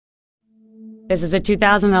This is a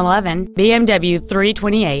 2011 BMW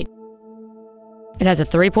 328. It has a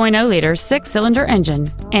 3.0-liter six-cylinder engine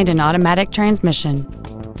and an automatic transmission.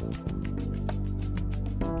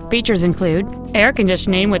 Features include air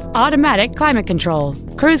conditioning with automatic climate control,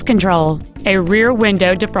 cruise control, a rear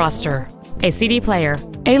window defroster, a CD player,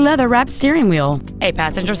 a leather-wrapped steering wheel, a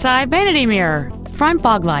passenger side vanity mirror, front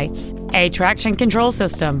fog lights, a traction control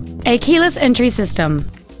system, a keyless entry system,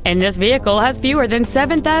 and this vehicle has fewer than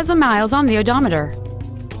 7,000 miles on the odometer.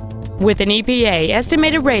 With an EPA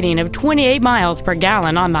estimated rating of 28 miles per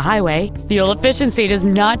gallon on the highway, fuel efficiency does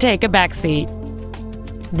not take a backseat.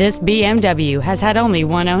 This BMW has had only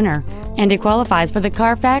one owner, and it qualifies for the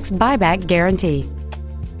Carfax buyback guarantee.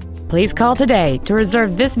 Please call today to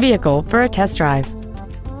reserve this vehicle for a test drive.